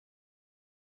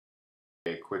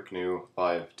A quick new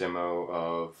live demo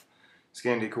of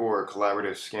Scandy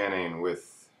collaborative scanning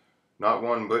with not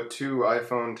one but two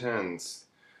iPhone 10s,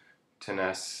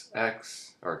 10s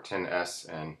X or 10s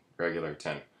and regular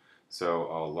 10. So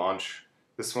I'll launch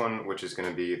this one, which is going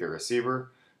to be the receiver,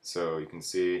 so you can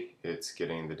see it's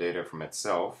getting the data from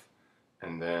itself,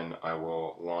 and then I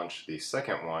will launch the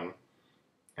second one,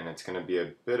 and it's going to be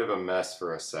a bit of a mess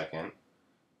for a second,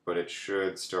 but it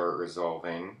should start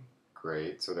resolving.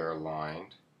 Great, so they're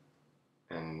aligned.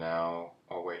 And now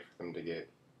I'll wait for them to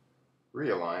get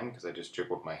realigned because I just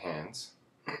dribbled my hands.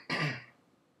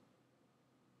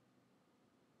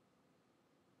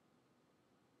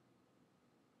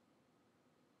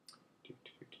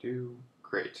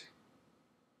 Great.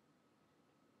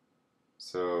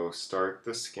 So start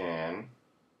the scan.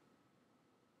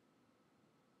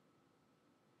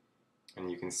 And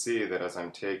you can see that as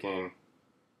I'm taking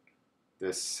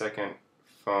this second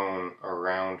phone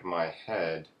around my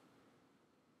head,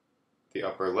 the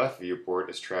upper left viewport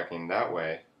is tracking that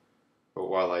way, but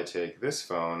while I take this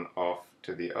phone off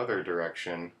to the other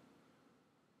direction,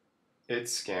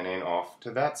 it's scanning off to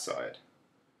that side.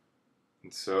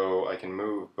 And so I can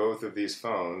move both of these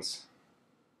phones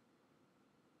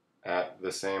at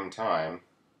the same time,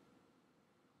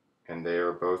 and they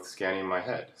are both scanning my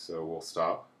head. So we'll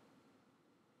stop.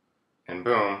 And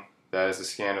boom, that is a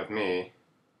scan of me,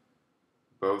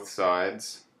 both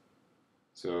sides.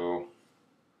 So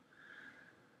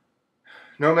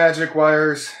no magic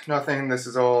wires, nothing. This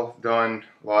is all done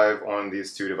live on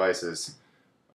these two devices.